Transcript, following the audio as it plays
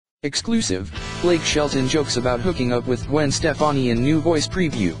Exclusive, Blake Shelton jokes about hooking up with Gwen Stefani in new Voice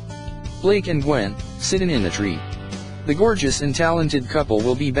preview. Blake and Gwen, sittin' in the tree. The gorgeous and talented couple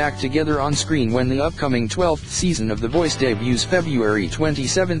will be back together on screen when the upcoming 12th season of The Voice debuts February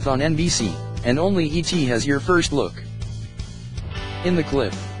 27th on NBC, and only ET has your first look. In the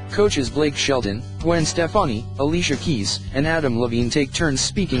clip, coaches Blake Shelton, Gwen Stefani, Alicia Keys, and Adam Levine take turns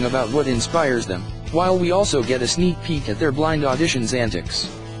speaking about what inspires them, while we also get a sneak peek at their blind auditions antics.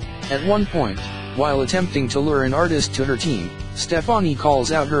 At one point, while attempting to lure an artist to her team, Stefani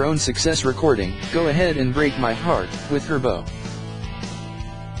calls out her own success recording, "Go Ahead and Break My Heart," with her bow.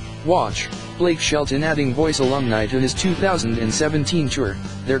 Watch, Blake Shelton adding Voice alumni to his 2017 tour.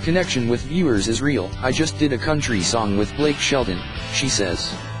 "Their connection with viewers is real. I just did a country song with Blake Shelton," she says.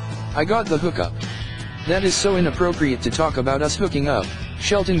 "I got the hookup." "That is so inappropriate to talk about us hooking up,"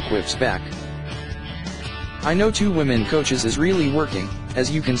 Shelton quips back. "I know two women coaches is really working, as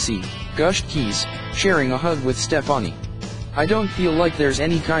you can see," gushed Keys, sharing a hug with Stefani. "I don't feel like there's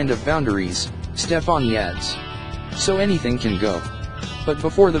any kind of boundaries," Stefani adds. "So anything can go." But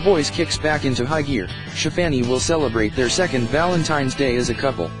before The Voice kicks back into high gear, Stefani will celebrate their second Valentine's Day as a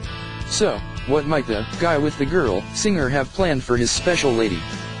couple. So, what might the guy with the girl singer have planned for his special lady?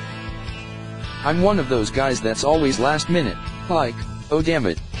 "I'm one of those guys that's always last minute, like, oh damn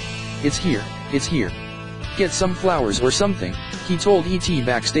it. It's here. Get some flowers or something," he told ET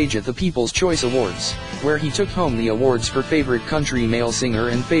backstage at the People's Choice Awards, where he took home the awards for Favorite Country Male Singer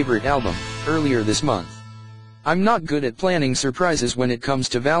and Favorite Album, earlier this month. "I'm not good at planning surprises when it comes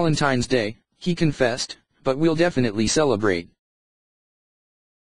to Valentine's Day," he confessed, "but we'll definitely celebrate."